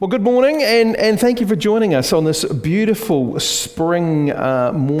Well, good morning, and thank you for joining us on this beautiful spring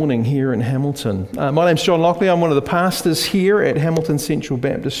morning here in Hamilton. My name's John Lockley. I'm one of the pastors here at Hamilton Central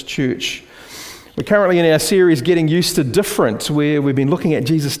Baptist Church. We're currently in our series, Getting Used to Different, where we've been looking at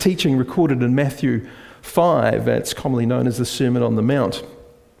Jesus' teaching recorded in Matthew 5. It's commonly known as the Sermon on the Mount.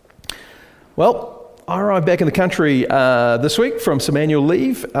 Well, I arrived back in the country this week from some annual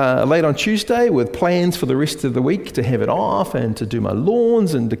leave late on Tuesday with plans for the rest of the week to have it off and to do my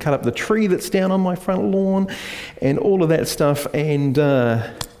lawns and to cut up the tree that's down on my front lawn and all of that stuff. And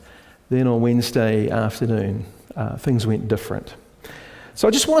then on Wednesday afternoon, things went different. So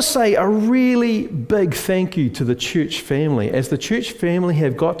I just want to say a really big thank you to the church family. As the church family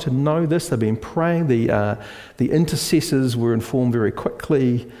have got to know this, they've been praying. The intercessors were informed very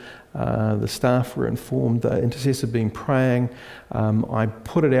quickly. The staff were informed, the intercessor had been praying. I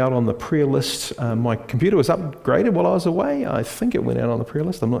put it out on the prayer list. My computer was upgraded while I was away. I think it went out on the prayer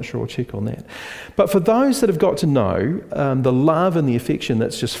list. I'm not sure. I'll check on that. But for those that have got to know the love and the affection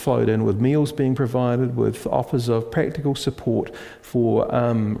that's just flowed in with meals being provided, with offers of practical support for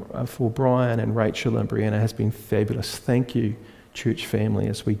Brian and Rachel and Brianna has been fabulous. Thank you, church family,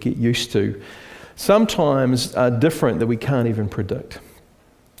 as we get used to sometimes different that we can't even predict.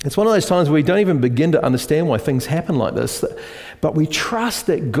 It's one of those times where we don't even begin to understand why things happen like this, but we trust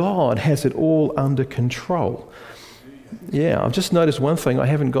that God has it all under control. Yeah, I've just noticed one thing. I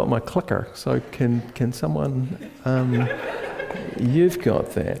haven't got my clicker, so can someone... you've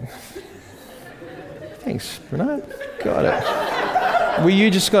got that. Thanks, Bernard. Got it. Were you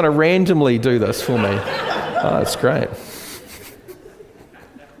just going to randomly do this for me? Oh, that's great.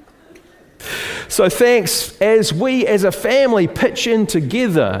 So thanks as we as a family pitch in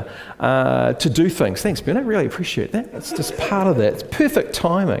together to do things. Thanks, Ben. I really appreciate that. It's just part of that. It's perfect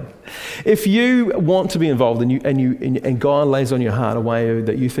timing. If you want to be involved and God lays on your heart a way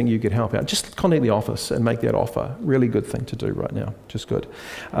that you think you could help out, just contact the office and make that offer. Really good thing to do right now. Just good.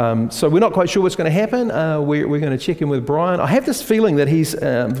 So we're not quite sure what's going to happen. We're going to check in with Brian. I have this feeling that he's,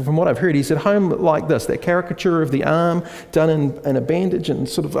 from what I've heard, he's at home like this, that caricature of the arm done in a bandage and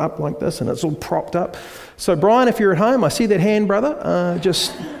sort of up like this, and it's all propped up. So Brian, if you're at home, I see that hand, brother.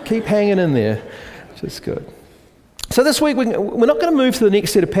 Just keep hanging in there. Just good. So this week, we're not going to move to the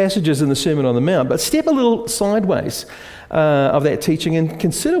next set of passages in the Sermon on the Mount, but step a little sideways of that teaching and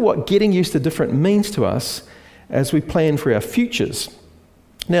consider what getting used to different means to us as we plan for our futures.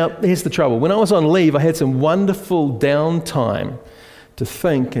 Now, here's the trouble. When I was on leave, I had some wonderful downtime to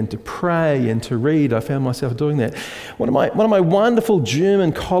think and to pray and to read. I found myself doing that. One of my wonderful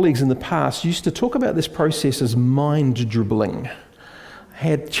German colleagues in the past used to talk about this process as mind dribbling. I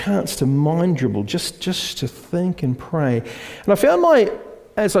had a chance to mind dribble, just to think and pray. And I found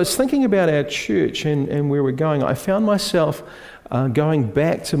as I was thinking about our church and where we're going, I found myself going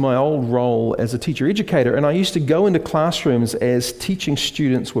back to my old role as a teacher educator, and I used to go into classrooms as teaching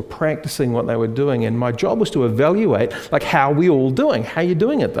students were practicing what they were doing, and my job was to evaluate, like, how are we all doing? How are you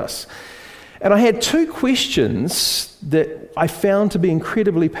doing at this? And I had two questions that I found to be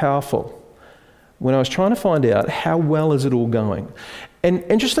incredibly powerful when I was trying to find out how well is it all going. And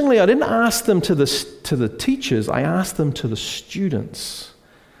interestingly, I didn't ask them to the teachers, I asked them to the students.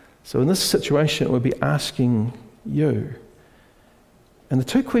 So in this situation, it would be asking you. And the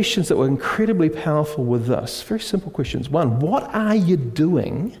two questions that were incredibly powerful were this, very simple questions. One, what are you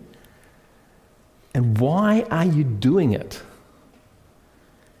doing? And why are you doing it?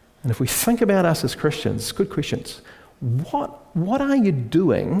 And if we think about us as Christians, good questions. What are you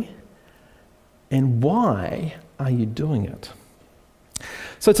doing? And why are you doing it?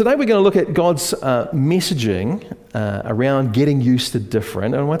 So today we're going to look at God's messaging around getting used to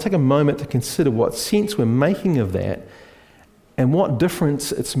different. And I want to take a moment to consider what sense we're making of that and what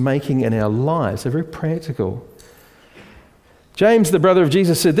difference it's making in our lives. They're very practical. James, the brother of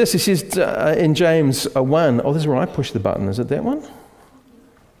Jesus, said this. He says in James 1, this is where I push the button. Is it that one?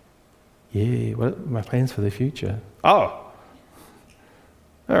 Yeah, what are my plans for the future? Oh,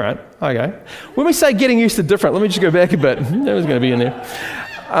 all right, okay. When we say getting used to different, let me just go back a bit. That was going to be in there.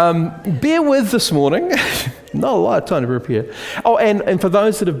 Bear with this morning. Not a lot of time to prepare. Oh, and for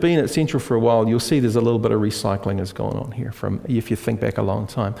those that have been at Central for a while, you'll see there's a little bit of recycling that's going on here from if you think back a long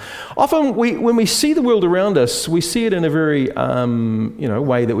time. Often when we see the world around us, we see it in a very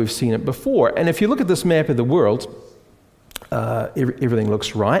way that we've seen it before. And if you look at this map of the world, everything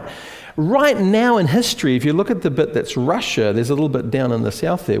looks right. Right now in history, if you look at the bit that's Russia, there's a little bit down in the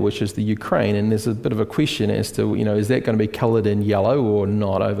south there, which is the Ukraine, and there's a bit of a question as to, is that going to be coloured in yellow or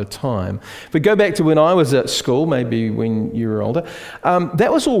not over time? If we go back to when I was at school, maybe when you were older,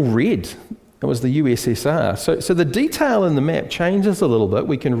 that was all red. It was the USSR. So the detail in the map changes a little bit.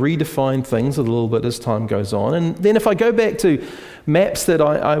 We can redefine things a little bit as time goes on. And then if I go back to maps that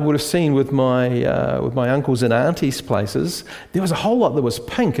I would have seen with my uncles and aunties' places, there was a whole lot that was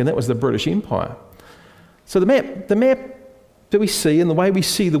pink, and that was the British Empire. So the map that we see and the way we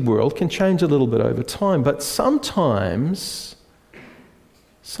see the world can change a little bit over time. But sometimes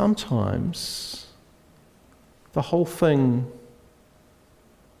the whole thing,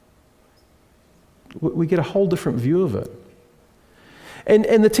 we get a whole different view of it.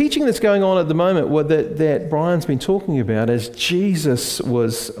 And the teaching that's going on at the moment, that Brian's been talking about, as Jesus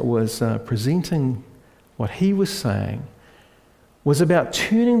was presenting what he was saying, was about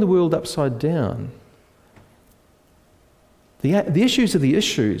turning the world upside down. The issues are the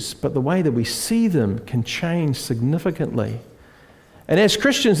issues, but the way that we see them can change significantly. And as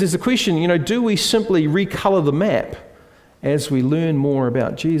Christians, there's the question, do we simply recolour the map as we learn more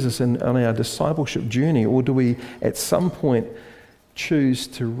about Jesus and on our discipleship journey, or do we at some point choose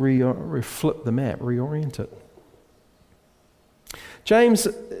to flip the map, reorient it? James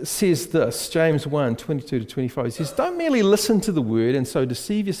says this, James 1, 22 to 25, he says, "Don't merely listen to the word and so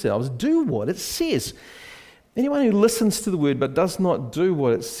deceive yourselves, do what it says. Anyone who listens to the word but does not do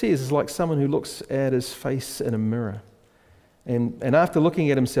what it says is like someone who looks at his face in a mirror and after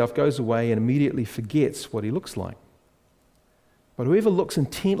looking at himself goes away and immediately forgets what he looks like. But whoever looks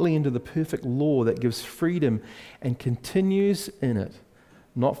intently into the perfect law that gives freedom and continues in it,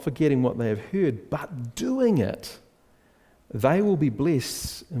 not forgetting what they have heard, but doing it, they will be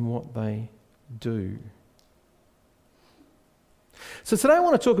blessed in what they do." So today I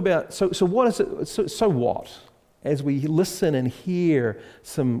want to talk about, so what is it, so what? As we listen and hear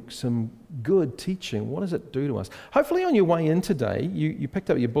some good teaching, what does it do to us? Hopefully on your way in today, you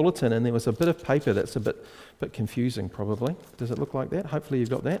picked up your bulletin and there was a bit of paper that's a bit confusing probably. Does it look like that? Hopefully you've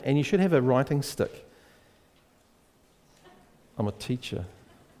got that. And you should have a writing stick. I'm a teacher.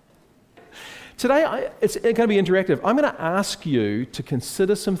 Today it's going to be interactive. I'm going to ask you to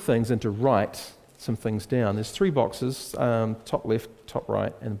consider some things and to write some things down. There's 3 boxes, top left, top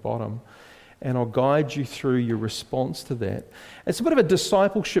right, and bottom. And I'll guide you through your response to that. It's a bit of a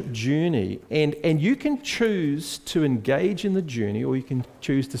discipleship journey, and you can choose to engage in the journey or you can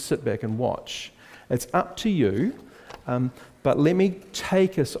choose to sit back and watch. It's up to you, but let me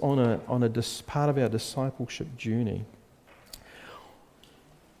take us on a part of our discipleship journey.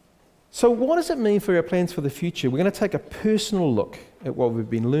 So what does it mean for our plans for the future? We're going to take a personal look at what we've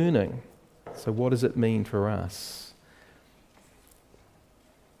been learning. So what does it mean for us?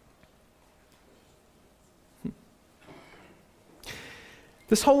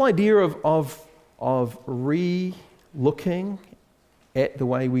 This whole idea of re-looking at the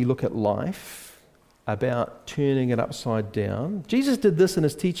way we look at life, about turning it upside down. Jesus did this in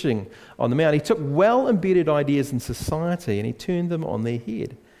his teaching on the Mount. He took well-embedded ideas in society and he turned them on their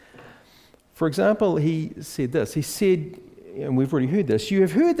head. For example, he said this. He said, and we've already heard this, "You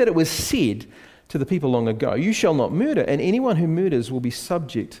have heard that it was said to the people long ago, 'You shall not murder, and anyone who murders will be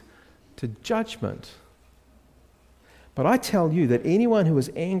subject to judgment.' But I tell you that anyone who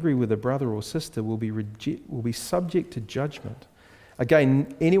is angry with a brother or sister will be subject to judgment.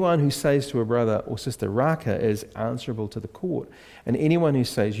 Again, anyone who says to a brother or sister, 'Raka,' is answerable to the court, and anyone who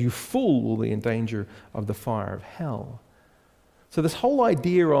says, 'You fool,' will be in danger of the fire of hell." So this whole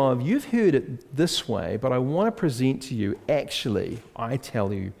idea of, you've heard it this way, but I want to present to you, actually, I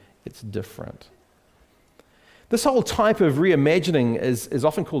tell you, it's different. This whole type of reimagining is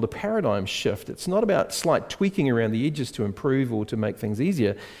often called a paradigm shift. It's not about slight tweaking around the edges to improve or to make things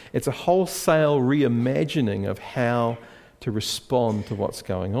easier. It's a wholesale reimagining of how to respond to what's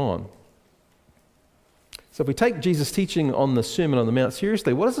going on. So if we take Jesus' teaching on the Sermon on the Mount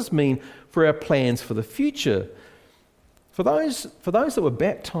seriously, what does this mean for our plans for the future? For those that were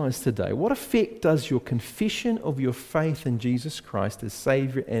baptized today, what effect does your confession of your faith in Jesus Christ as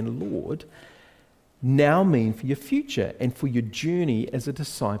Saviour and Lord now mean for your future and for your journey as a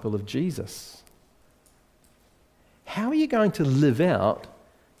disciple of Jesus? How are you going to live out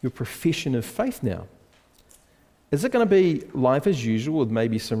your profession of faith now? Is it going to be life as usual with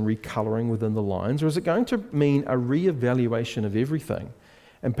maybe some recolouring within the lines, or is it going to mean a re-evaluation of everything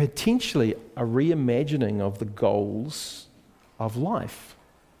and potentially a reimagining of the goals of life?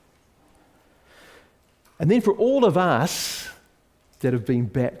 And then for all of us that have been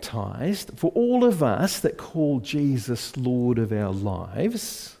baptized, for all of us that call Jesus Lord of our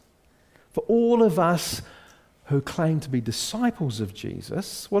lives, for all of us who claim to be disciples of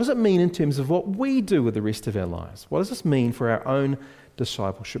Jesus, what does it mean in terms of what we do with the rest of our lives? What does this mean for our own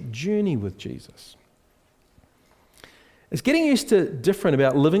discipleship journey with Jesus? Is getting used to different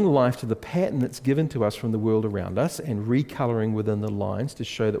about living life to the pattern that's given to us from the world around us and recoloring within the lines to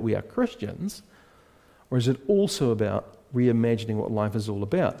show that we are Christians? Or is it also about reimagining what life is all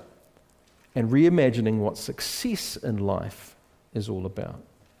about and reimagining what success in life is all about?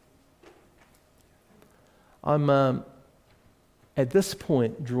 I'm at this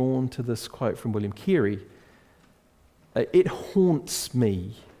point drawn to this quote from William Carey. It haunts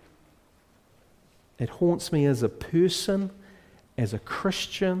me. It haunts me as a person, as a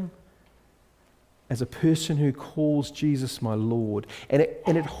Christian, as a person who calls Jesus my Lord. And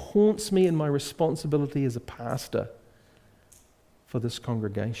it haunts me in my responsibility as a pastor for this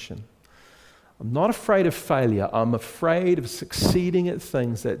congregation. I'm not afraid of failure. I'm afraid of succeeding at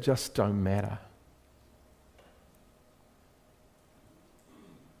things that just don't matter.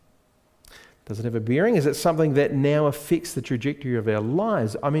 Does it have a bearing? Is it something that now affects the trajectory of our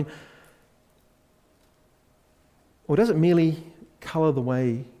lives? I mean, or does it merely colour the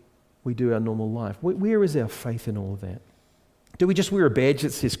way we do our normal life? Where is our faith in all of that? Do we just wear a badge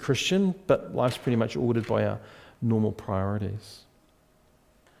that says Christian, but life's pretty much ordered by our normal priorities?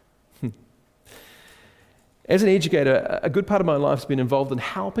 As an educator, a good part of my life has been involved in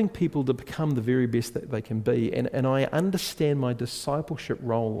helping people to become the very best that they can be. And I understand my discipleship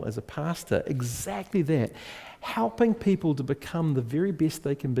role as a pastor, exactly that, helping people to become the very best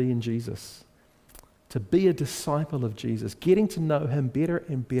they can be in Jesus, to be a disciple of Jesus, getting to know him better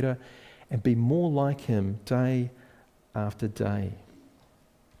and better and be more like him day after day.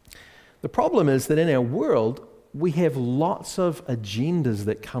 The problem is that in our world, we have lots of agendas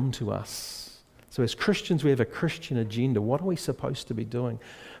that come to us. So as Christians, we have a Christian agenda. What are we supposed to be doing?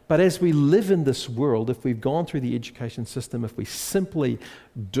 But as we live in this world, if we've gone through the education system, if we simply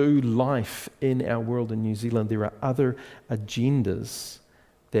do life in our world in New Zealand, there are other agendas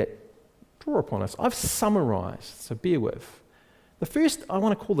that draw upon us. I've summarised, so bear with. The first I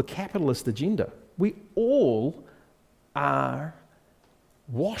want to call the capitalist agenda. We all are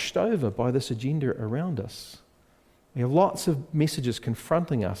washed over by this agenda around us. We have lots of messages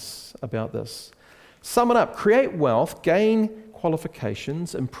confronting us about this. Sum it up: create wealth, gain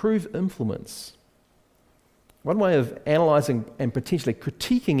qualifications, improve influence. One way of analysing and potentially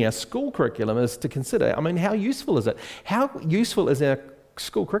critiquing our school curriculum is to consider, how useful is it? How useful is our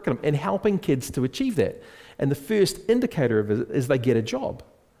school curriculum in helping kids to achieve that? And the first indicator of it is they get a job,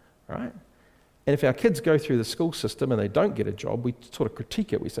 right? And if our kids go through the school system and they don't get a job, we sort of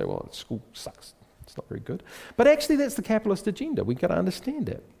critique it. We say, well, school sucks. It's not very good. But actually, that's the capitalist agenda. We've got to understand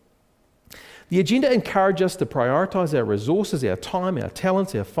it. The agenda encourages us to prioritise our resources, our time, our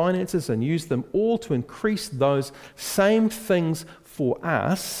talents, our finances, and use them all to increase those same things for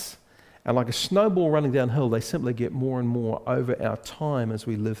us. And like a snowball running downhill, they simply get more and more over our time as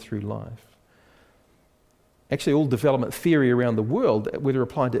we live through life. Actually, all development theory around the world, whether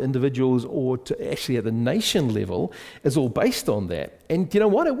applied to individuals or to actually at the nation level, is all based on that. And you know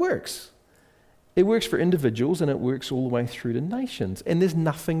what? It works. It works for individuals and it works all the way through to nations. And there's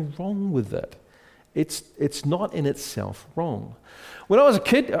nothing wrong with it. It's not in itself wrong. When I was a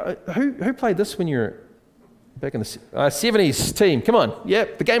kid, who played this when you were back in the 70s team? Come on. Yeah,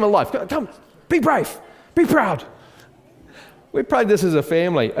 the game of life. Come, be brave. Be proud. We played this as a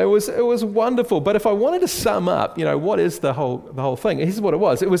family. It was wonderful. But if I wanted to sum up, what is the whole thing? Here's what it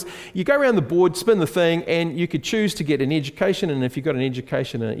was. It was you go around the board, spin the thing, and you could choose to get an education. And if you got an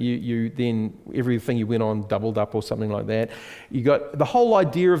education, you then everything you went on doubled up or something like that. You got the whole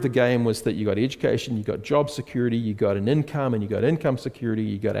idea of the game was that you got education, you got job security, you got an income, and you got income security.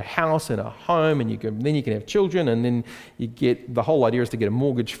 You got a house and a home, and then you can have children, and then you get the whole idea is to get a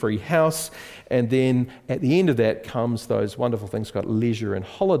mortgage-free house. And then at the end of that comes those wonderful things called leisure and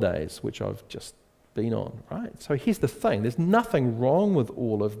holidays, which I've just been on, right? So here's the thing. There's nothing wrong with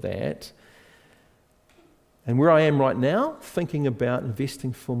all of that. And where I am right now, thinking about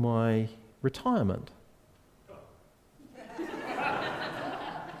investing for my retirement.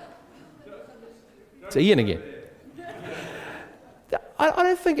 It's Ian again. I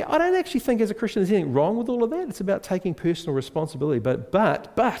don't actually think as a Christian there's anything wrong with all of that. It's about taking personal responsibility. But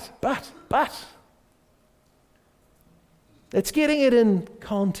it's getting it in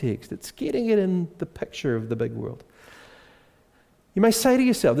context. It's getting it in the picture of the big world. You may say to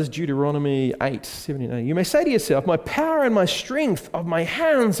yourself, this is Deuteronomy 8:17. You may say to yourself, my power and my strength of my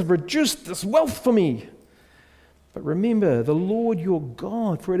hands have produced this wealth for me. But remember the Lord your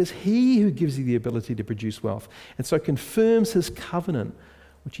God, for it is He who gives you the ability to produce wealth, and so confirms His covenant,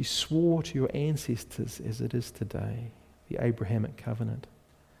 which He swore to your ancestors as it is today, the Abrahamic covenant.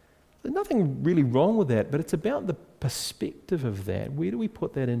 There's nothing really wrong with that, but it's about the perspective of that. Where do we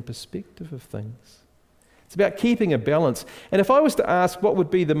put that in perspective of things? It's about keeping a balance. And if I was to ask what would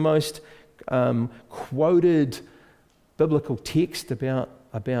be the most quoted biblical text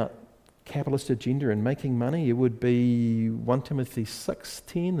about capitalist agenda and making money, it would be 1 Timothy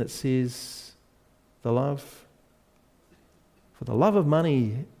 6:10 that says, for the love of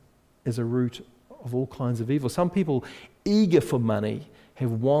money is a root of all kinds of evil. Some people eager for money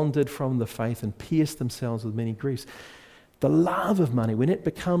have wandered from the faith and pierced themselves with many griefs. The love of money, when it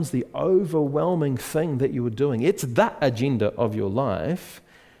becomes the overwhelming thing that you are doing, it's that agenda of your life,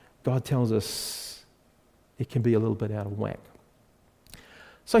 God tells us it can be a little bit out of whack.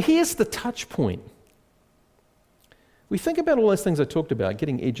 So here's the touch point. We think about all those things I talked about,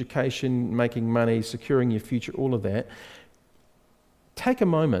 getting education, making money, securing your future, all of that. Take a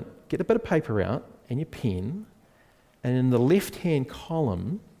moment, get a bit of paper out and your pen, and in the left-hand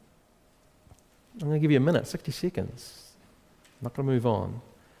column, I'm going to give you a minute, 60 seconds. I'm not going to move on.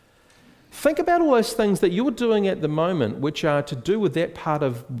 Think about all those things that you're doing at the moment which are to do with that part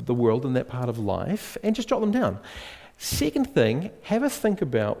of the world and that part of life, and just jot them down. Second thing, have a think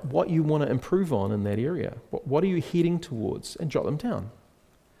about what you want to improve on in that area. What are you heading towards? And jot them down.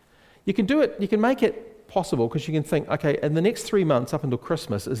 You can do it, you can make it possible because you can think, okay, in the next 3 months up until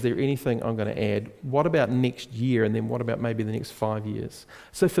Christmas, is there anything I'm going to add? What about next year? And then what about maybe the next 5 years?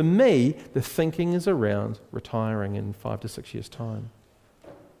 So for me, the thinking is around retiring in 5 to 6 years' time.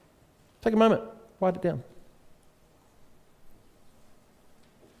 Take a moment, write it down.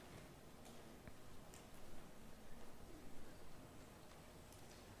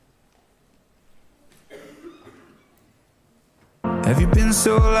 Have you been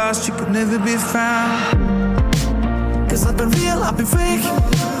so lost you could never be found? 'Cause I've been real, I've been fake.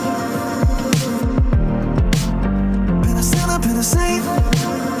 Been a sinner, been a saint.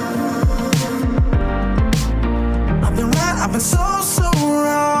 I've been right, I've been so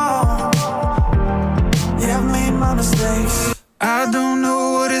wrong. Yeah, I've made my mistakes. I don't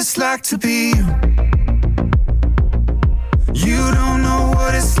know what it's like to be you. You don't know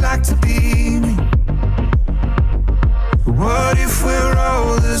what it's like to be me. What if we're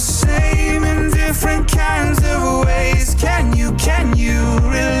all the same in different kinds of ways? Can you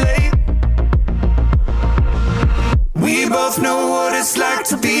relate? We both know what it's like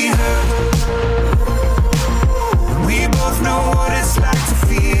to be hurt. We both know what it's like to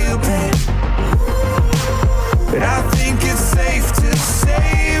feel pain. But I think it's safe to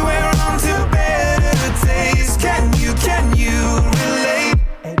say we're on to better days. Can you relate?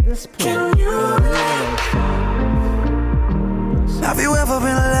 At this point, Can you relate? Have you ever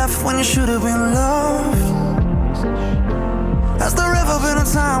been left when you should have been loved? Has there ever been a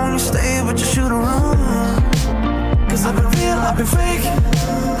time when you stayed but you should have run? 'Cause I've been real, I've been fake.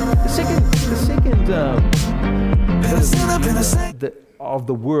 the second Been a sinner, been a saint. of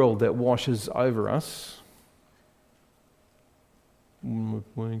the world that washes over us, we're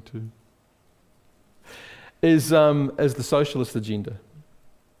pointing to, is the socialist agenda.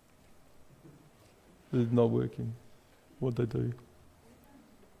 It's not working. What'd they do?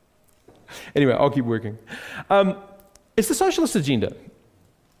 Anyway, I'll keep working. It's the socialist agenda.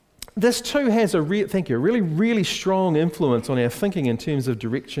 This too has a really, really strong influence on our thinking in terms of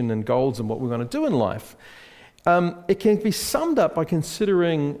direction and goals and what we're going to do in life. It can be summed up by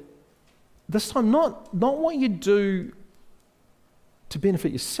considering this time not what you do to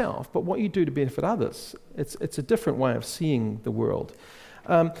benefit yourself, but what you do to benefit others. It's a different way of seeing the world.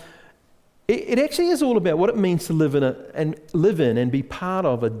 It actually is all about what it means to live in and be part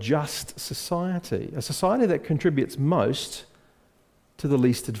of a just society, a society that contributes most to the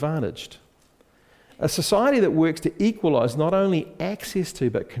least advantaged, a society that works to equalise not only access to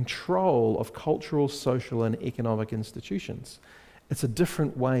but control of cultural, social and economic institutions. It's a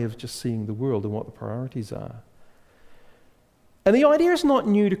different way of just seeing the world and what the priorities are. And the idea is not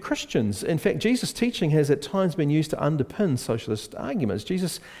new to Christians. In fact, Jesus' teaching has at times been used to underpin socialist arguments.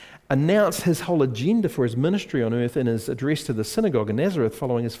 Jesus announced his whole agenda for his ministry on earth in his address to the synagogue in Nazareth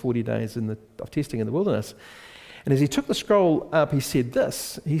following his 40 days of testing in the wilderness. And as he took the scroll up, he said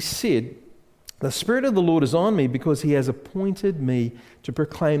this. He said, "The Spirit of the Lord is on me because he has appointed me to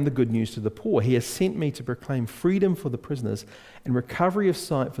proclaim the good news to the poor. He has sent me to proclaim freedom for the prisoners and recovery of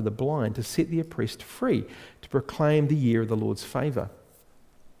sight for the blind, to set the oppressed free, to proclaim the year of the Lord's favour."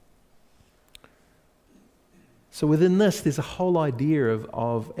 So within this, there's a whole idea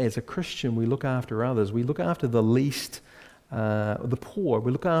of as a Christian, we look after others. We look after the least, the poor.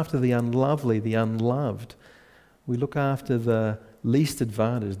 We look after the unlovely, the unloved. We look after the least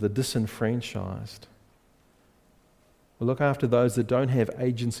advantaged, the disenfranchised. We look after those that don't have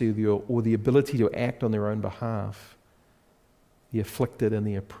agency or the ability to act on their own behalf, the afflicted and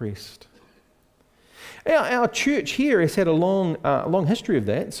the oppressed. Our church here has had a long history of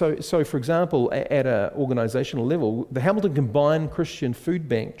that. So for example, at an organisational level, the Hamilton Combined Christian Food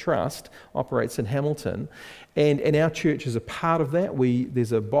Bank Trust operates in Hamilton, and our church is a part of that.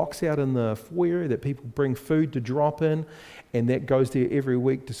 There's a box out in the foyer that people bring food to drop in, and that goes there every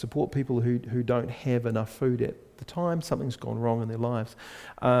week to support people who don't have enough food at the time. Something's gone wrong in their lives.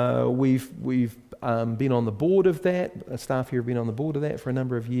 We've been on the board of that. Staff here have been on the board of that for a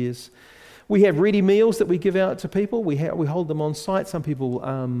number of years. We have ready meals that we give out to people. We hold them on site. Some people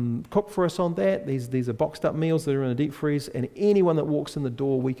cook for us on that. These are boxed up meals that are in a deep freeze, and anyone that walks in the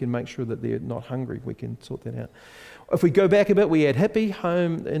door, we can make sure that they're not hungry. We can sort that out. If we go back a bit, we had HIPPY,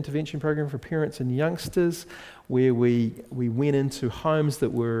 Home Intervention Program for Parents and Youngsters, where we went into homes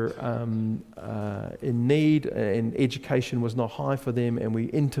that were in need and education was not high for them, and we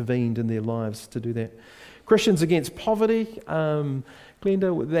intervened in their lives to do that. Christians Against Poverty,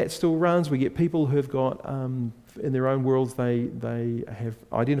 Glenda, that still runs. We get people who have got, in their own worlds, they have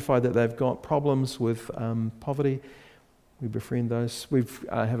identified that they've got problems with poverty. We befriend those. We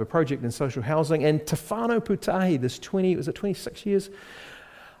have a project in social housing. And Te Whānau Pūtahi, this 26 years,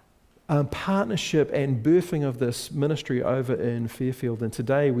 partnership and birthing of this ministry over in Fairfield. And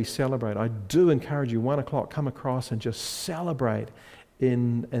today we celebrate. I do encourage you, 1 o'clock, come across and just celebrate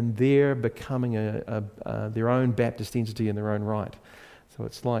in their becoming their own Baptist entity in their own right. So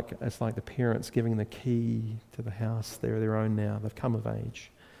it's like the parents giving the key to the house. They're their own now. They've come of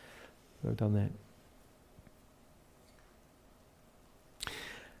age. They've done that.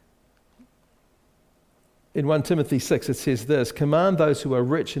 In 1 Timothy 6 it says this, "Command those who are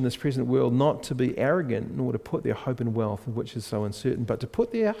rich in this present world not to be arrogant, nor to put their hope in wealth, which is so uncertain, but to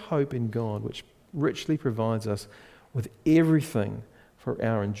put their hope in God, which richly provides us with everything for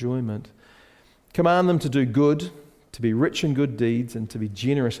our enjoyment. Command them to do good, to be rich in good deeds, and to be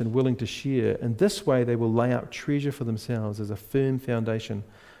generous and willing to share. In this way they will lay up treasure for themselves as a firm foundation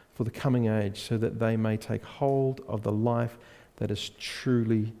for the coming age, so that they may take hold of the life that is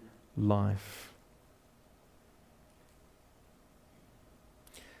truly life."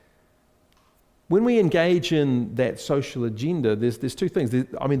 When we engage in that social agenda, there's two things. The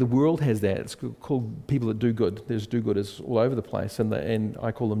world has that. It's called people that do good. There's do-gooders all over the place, and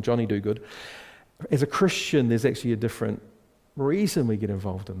I call them Johnny Do-Good. As a Christian, there's actually a different reason we get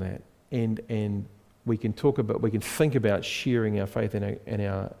involved in that, and we can think about sharing our faith and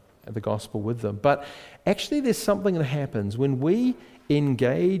the gospel with them. But actually, there's something that happens when we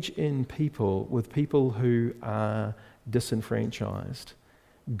engage with people who are disenfranchised.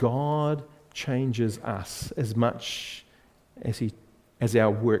 God changes us as much as our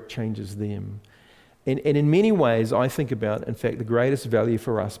work changes them. And in many ways, I think about, in fact, the greatest value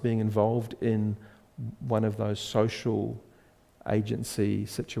for us being involved in one of those social agency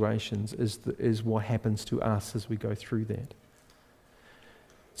situations is what happens to us as we go through that.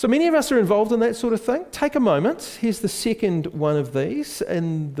 So many of us are involved in that sort of thing. Take a moment. Here's the second one of these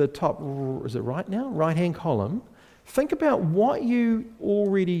in the top, is it right now? Right-hand column. Think about what you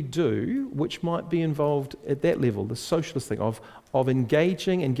already do, which might be involved at that level, the socialist thing of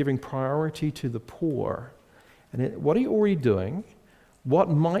engaging and giving priority to the poor. And what are you already doing? What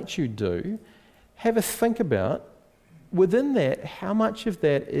might you do? Have a think about, within that, how much of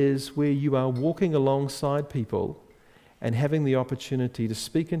that is where you are walking alongside people and having the opportunity to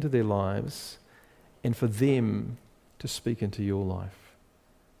speak into their lives and for them to speak into your life.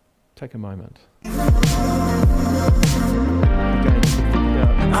 Take a moment.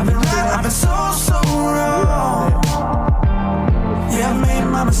 I've been so wrong. Yeah, I've made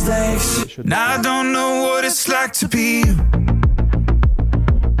my mistakes. Now I don't know what it's like to be you.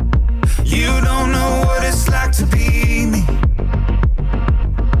 You don't know what it's like to be me.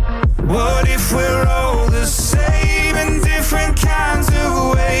 What if we're all the same in different kinds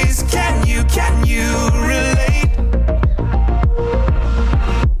of ways? Can you relate?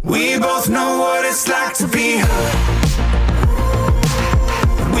 We both know what it's like to be hurt.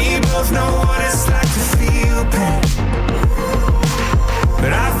 We both know what it's like to feel pain.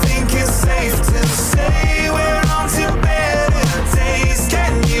 But I think it's safe to say we're on to better days.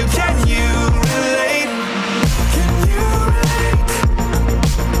 Can you relate? Can you relate?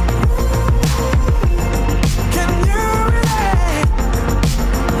 Can you relate?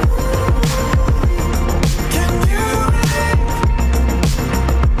 Can you relate?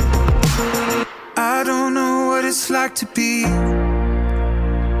 I don't know what it's like to be.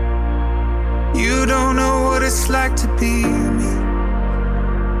 You don't know what it's like to be me.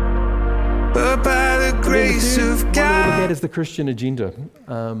 But by the grace of God. That is the Christian agenda.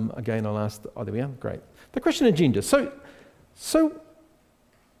 Again, I'll ask. There we are. Great. The Christian agenda. So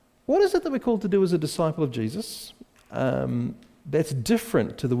What is it that we're called to do as a disciple of Jesus? That's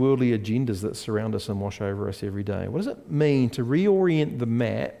different to the worldly agendas that surround us and wash over us every day. What does it mean to reorient the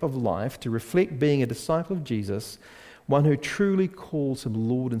map of life to reflect being a disciple of Jesus, one who truly calls him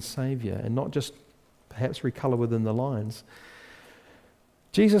Lord and Saviour, and not just perhaps recolour within the lines?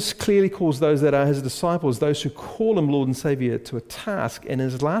 Jesus clearly calls those that are his disciples, those who call him Lord and Saviour, to a task. And in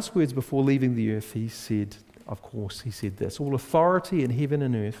his last words before leaving the earth, he said this: all authority in heaven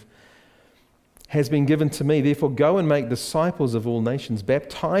and earth has been given to me. Therefore, go and make disciples of all nations,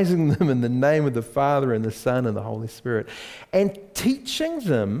 baptizing them in the name of the Father and the Son and the Holy Spirit, and teaching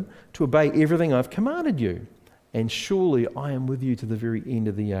them to obey everything I've commanded you. And surely I am with you to the very end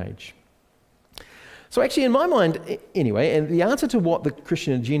of the age. So actually, in my mind, anyway, and the answer to what the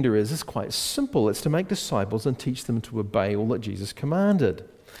Christian agenda is quite simple. It's to make disciples and teach them to obey all that Jesus commanded.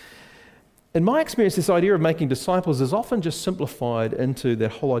 In my experience, this idea of making disciples is often just simplified into the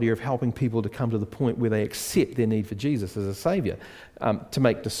whole idea of helping people to come to the point where they accept their need for Jesus as a Saviour. To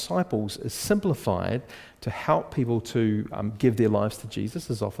make disciples is simplified to help people to give their lives to Jesus,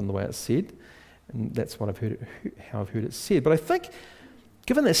 is often the way it's said. And that's what how I've heard it said. But I think,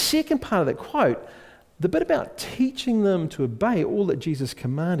 given the second part of that quote, the bit about teaching them to obey all that Jesus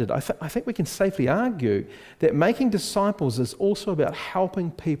commanded, I think we can safely argue that making disciples is also about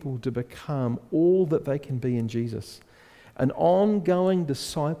helping people to become all that they can be in Jesus. An ongoing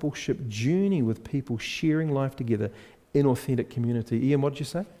discipleship journey with people sharing life together in authentic community. Ian, what did you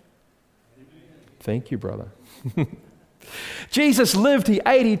say? Thank you, brother. Jesus lived, he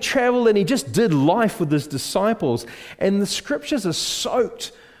ate, he traveled, and he just did life with his disciples. And the scriptures are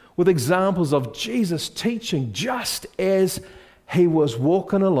soaked with examples of Jesus teaching just as he was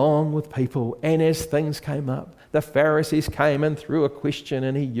walking along with people, and as things came up, the Pharisees came and threw a question,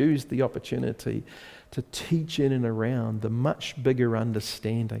 and he used the opportunity to teach in and around the much bigger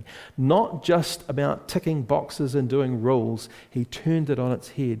understanding. Not just about ticking boxes and doing rules. He turned it on its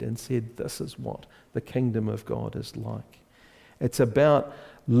head and said, this is what the kingdom of God is like. It's about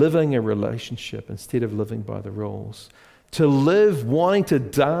living a relationship instead of living by the rules. To live wanting to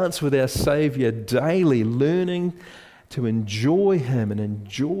dance with our Saviour daily, learning to enjoy him and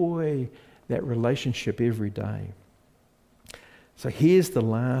enjoy that relationship every day. So here's the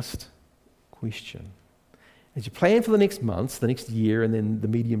last question. As you plan for the next months, the next year, and then the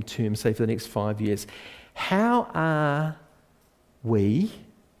medium term, say for the next 5 years, how are we,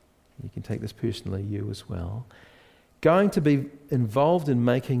 you can take this personally, you as well, going to be involved in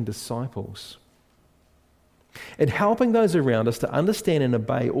making disciples and helping those around us to understand and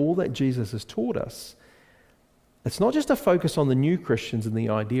obey all that Jesus has taught us? It's not just a focus on the new Christians and the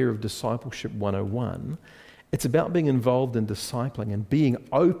idea of discipleship 101. It's about being involved in discipling and being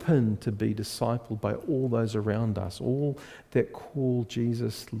open to be discipled by all those around us, all that call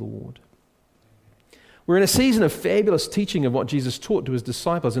Jesus Lord. We're in a season of fabulous teaching of what Jesus taught to his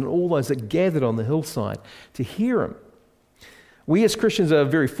disciples and all those that gathered on the hillside to hear him. We as Christians are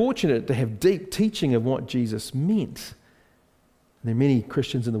very fortunate to have deep teaching of what Jesus meant. And there are many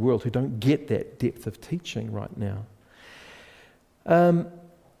Christians in the world who don't get that depth of teaching right now. And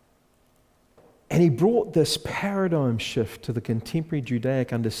he brought this paradigm shift to the contemporary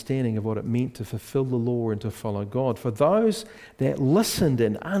Judaic understanding of what it meant to fulfill the law and to follow God. For those that listened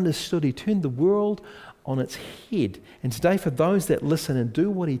and understood, he turned the world on its head. And today, for those that listen and do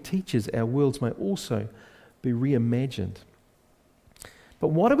what he teaches, our worlds may also be reimagined. But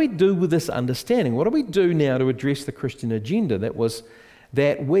what do we do with this understanding? What do we do now to address the Christian agenda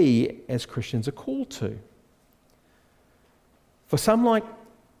that we as Christians are called to? For some like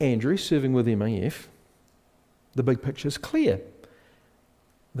Andrew serving with MAF, the big picture is clear.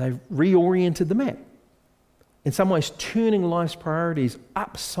 They've reoriented the map. In some ways, turning life's priorities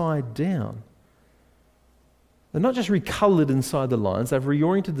upside down. They're not just recolored inside the lines, they've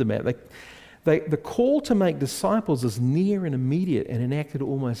reoriented the map. The call to make disciples is near and immediate and enacted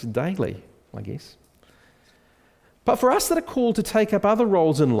almost daily, I guess. But for us that are called to take up other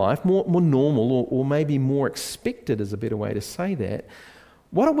roles in life, more normal or maybe more expected is a better way to say that,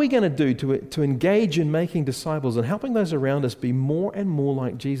 what are we going to do to engage in making disciples and helping those around us be more and more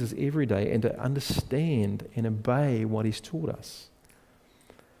like Jesus every day and to understand and obey what he's taught us?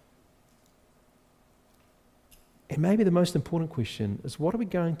 And maybe the most important question is, what are we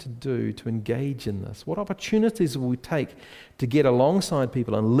going to do to engage in this? What opportunities will we take to get alongside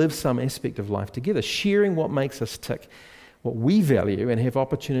people and live some aspect of life together, sharing what makes us tick, what we value, and have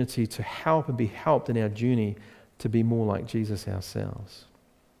opportunity to help and be helped in our journey to be more like Jesus ourselves?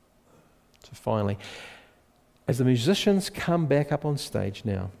 So finally, as the musicians come back up on stage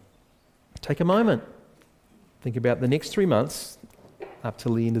now, take a moment. Think about the next 3 months, up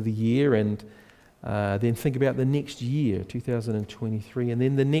till the end of the year, and then think about the next year, 2023, and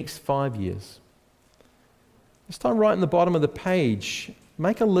then the next 5 years. This time, right in the bottom of the page,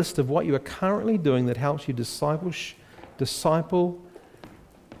 make a list of what you are currently doing that helps you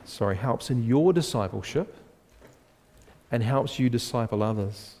helps in your discipleship and helps you disciple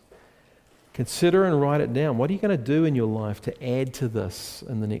others. Consider and write it down. What are you going to do in your life to add to this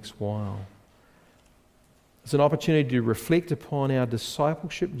in the next while? It's an opportunity to reflect upon our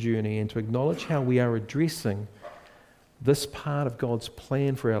discipleship journey and to acknowledge how we are addressing this part of God's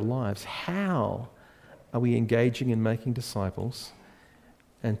plan for our lives. How are we engaging in making disciples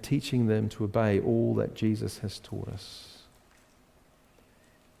and teaching them to obey all that Jesus has taught us?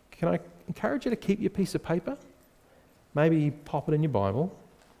 Can I encourage you to keep your piece of paper? Maybe pop it in your Bible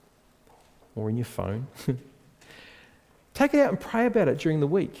or in your phone. Take it out and pray about it during the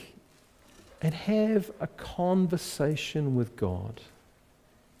week and have a conversation with God.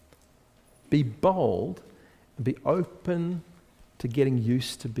 Be bold and be open to getting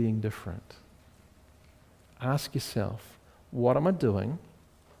used to being different. Ask yourself, what am I doing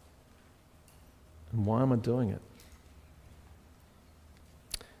and why am I doing it?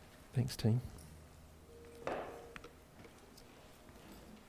 Thanks, team.